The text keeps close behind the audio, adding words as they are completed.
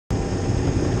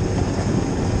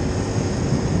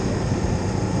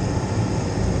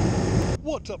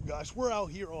What's up, guys? We're out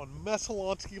here on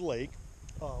Messolonski Lake,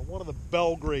 one of the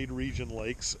Belgrade region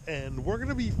lakes, and we're going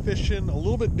to be fishing a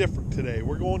little bit different today.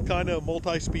 We're going kind of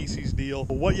multi-species deal.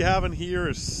 What you have in here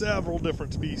is several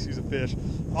different species of fish.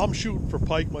 I'm shooting for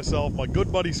pike myself. My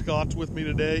good buddy Scott's with me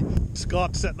today.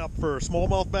 Scott's setting up for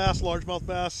smallmouth bass, largemouth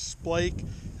bass, splake,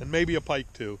 and maybe a pike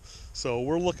too. So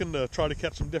we're looking to try to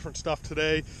catch some different stuff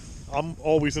today. I'm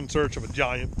always in search of a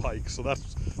giant pike, so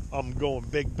I'm going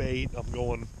big bait. I'm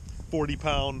going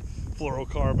 40-pound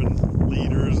fluorocarbon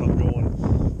leaders. I'm going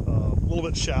a little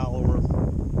bit shallower.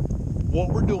 What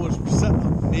we're doing is we're setting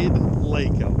up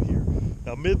mid-lake out here.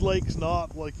 Now, mid-lake's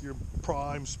not like your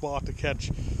prime spot to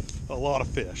catch a lot of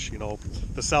fish. You know,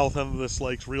 the south end of this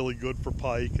lake's really good for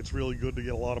pike. It's really good to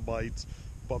get a lot of bites.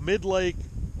 But mid-lake,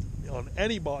 on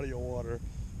any body of water,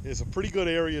 is a pretty good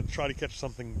area to try to catch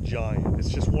something giant. It's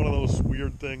just one of those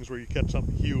weird things where you catch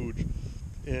something huge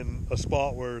in a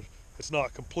spot where it's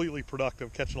not completely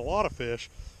productive catching a lot of fish,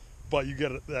 but you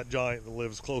get that giant that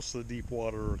lives close to the deep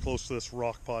water or close to this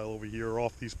rock pile over here or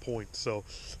off these points. So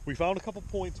we found a couple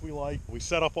points we like. We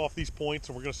set up off these points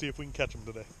and we're going to see if we can catch them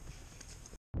today.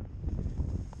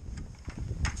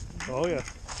 Oh yeah.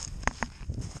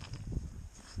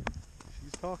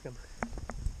 She's talking.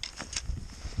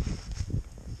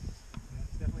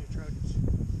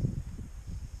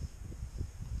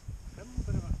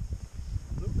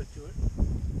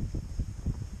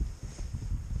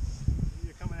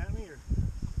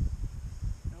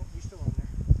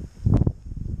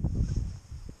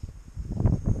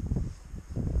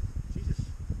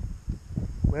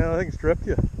 Man, I think it's tripped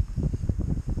you.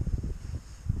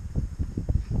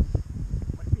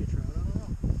 Might be a trout, I don't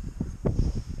know.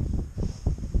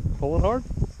 Pulling hard?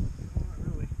 No, not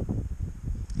really.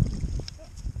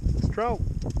 It's trout.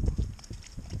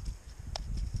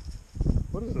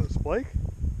 What is it, a splake?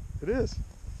 It is,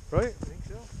 right? I think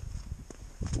so.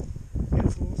 Yeah,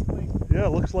 it's a little splake. Yeah,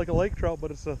 it looks like a lake trout,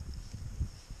 but it's a...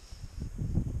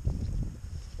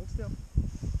 Hold still.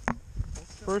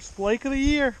 First splake of the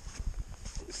year.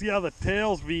 See how the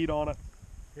tail's V'd on it.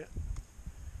 Yeah.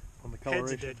 On the coloration.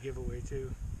 Head's a dead giveaway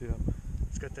too. Yeah.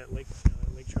 It's got that lake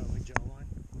trout like jawline.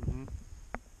 Mm-hmm.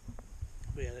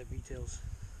 But yeah, that V-tail's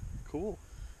cool.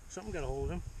 something got a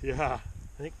hold of him. Yeah.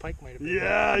 I think pike might have been.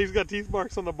 Yeah, he's got teeth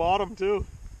marks on the bottom too.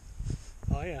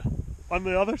 Oh yeah. On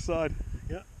the other side.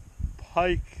 Yeah.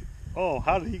 Pike. Oh,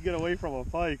 how did he get away from a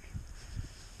pike?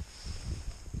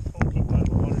 Oh, keep out of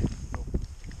the water.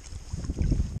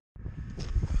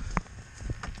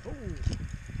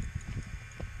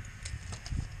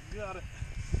 Got it.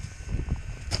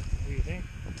 What do you think?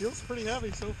 Feels pretty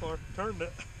heavy so far. Turned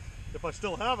it. If I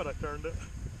still have it, I turned it.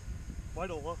 I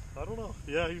don't know.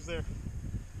 Yeah, he's there.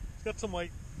 He's got some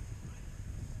weight.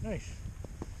 Nice.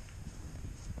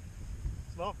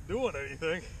 It's not doing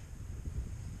anything.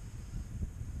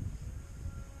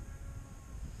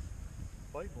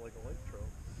 Fighting like a lake trout.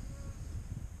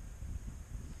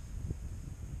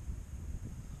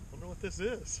 Wonder what this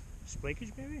is.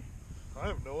 Splakage maybe? I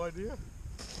have no idea.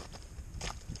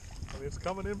 I mean, it's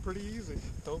coming in pretty easy.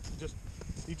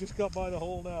 He just got by the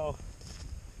hole now.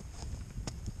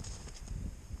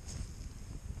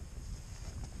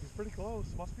 He's pretty close.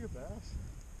 Must be a bass.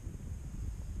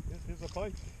 Here's a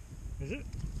pike. Is it?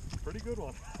 Pretty good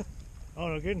one. Oh,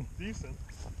 no kidding. Decent.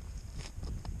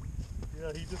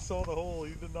 Yeah, he just saw the hole.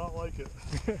 He did not like it.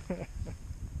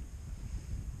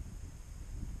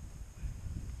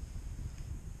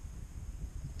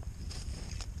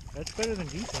 That's better than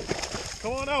decent.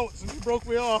 Come on out since you broke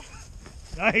me off.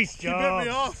 Nice job. He bit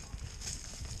me off.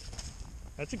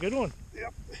 That's a good one.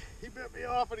 Yep. He bit me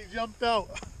off and he jumped out.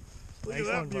 Look Nice at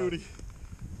that one, beauty. Bob.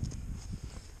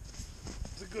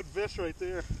 It's a good fish right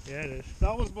there. Yeah, it is.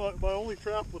 That was my only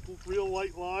trap with real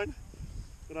light line.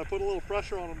 And I put a little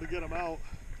pressure on him to get him out.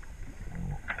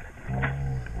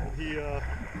 And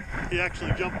he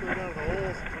actually jumped right out of the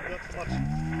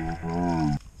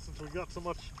hole since we got so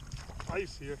much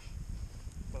ice here.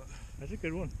 But that's a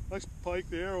good one. Nice pike.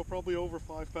 The arrow probably over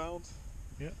 5 pounds.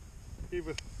 Yeah.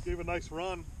 Gave a nice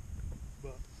run.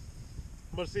 But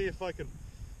I'm gonna see if I can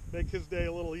make his day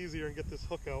a little easier and get this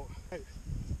hook out. Hey.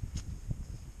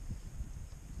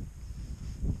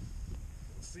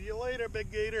 See you later,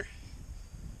 big gator.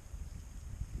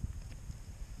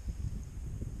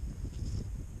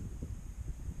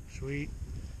 Sweet.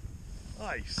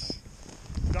 Nice.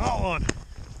 Got one.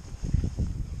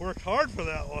 Worked hard for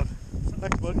that one.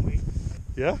 Thanks, buddy.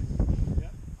 Yeah? Yeah.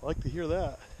 I like to hear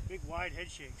that. Big wide head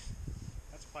shakes.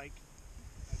 That's pike.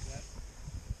 Like that.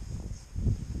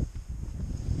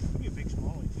 Could be a big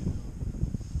smallie too.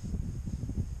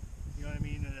 You know what I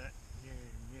mean?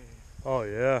 Oh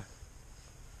yeah.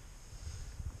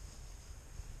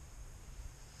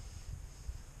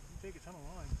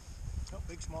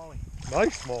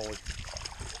 Nice Molly.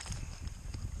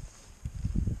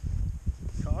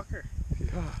 Cocker.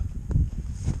 Yeah.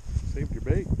 Saved your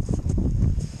bait.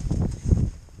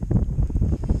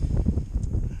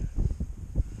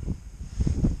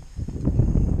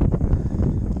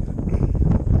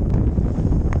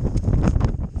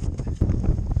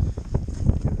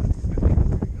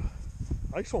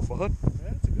 Nice one, bud.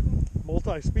 Yeah, it's a good one.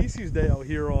 Multi-species day out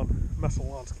here on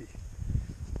Messolonski.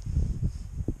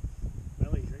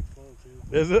 Belly's right full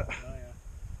too. Is it? Oh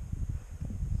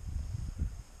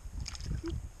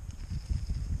yeah.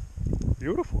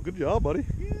 Beautiful. Good job, buddy.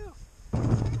 Yeah.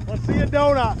 Let's see a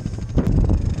donut.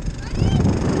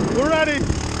 We're ready.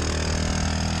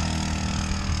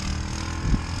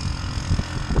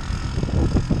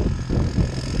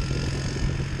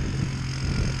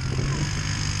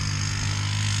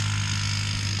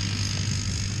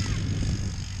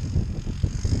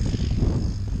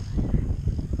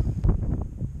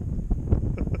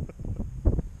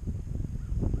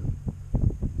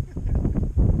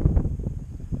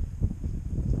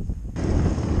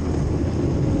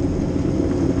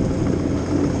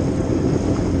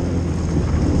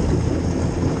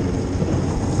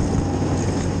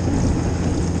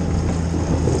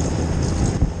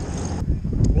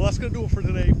 Well, that's going to do it for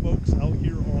today, folks, out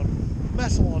here on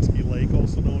Messolonski Lake,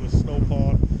 also known as Snow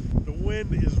Pond. The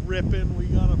wind is ripping. We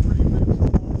got a pretty big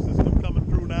storm system coming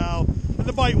through now, and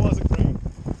the bite wasn't great.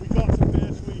 We caught some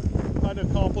fish. We kind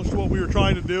of accomplished what we were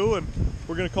trying to do, and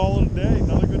we're going to call it a day.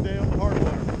 Another good day on the hard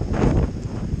water.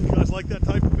 If you guys like that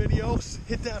type of videos,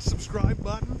 hit that subscribe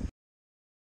button.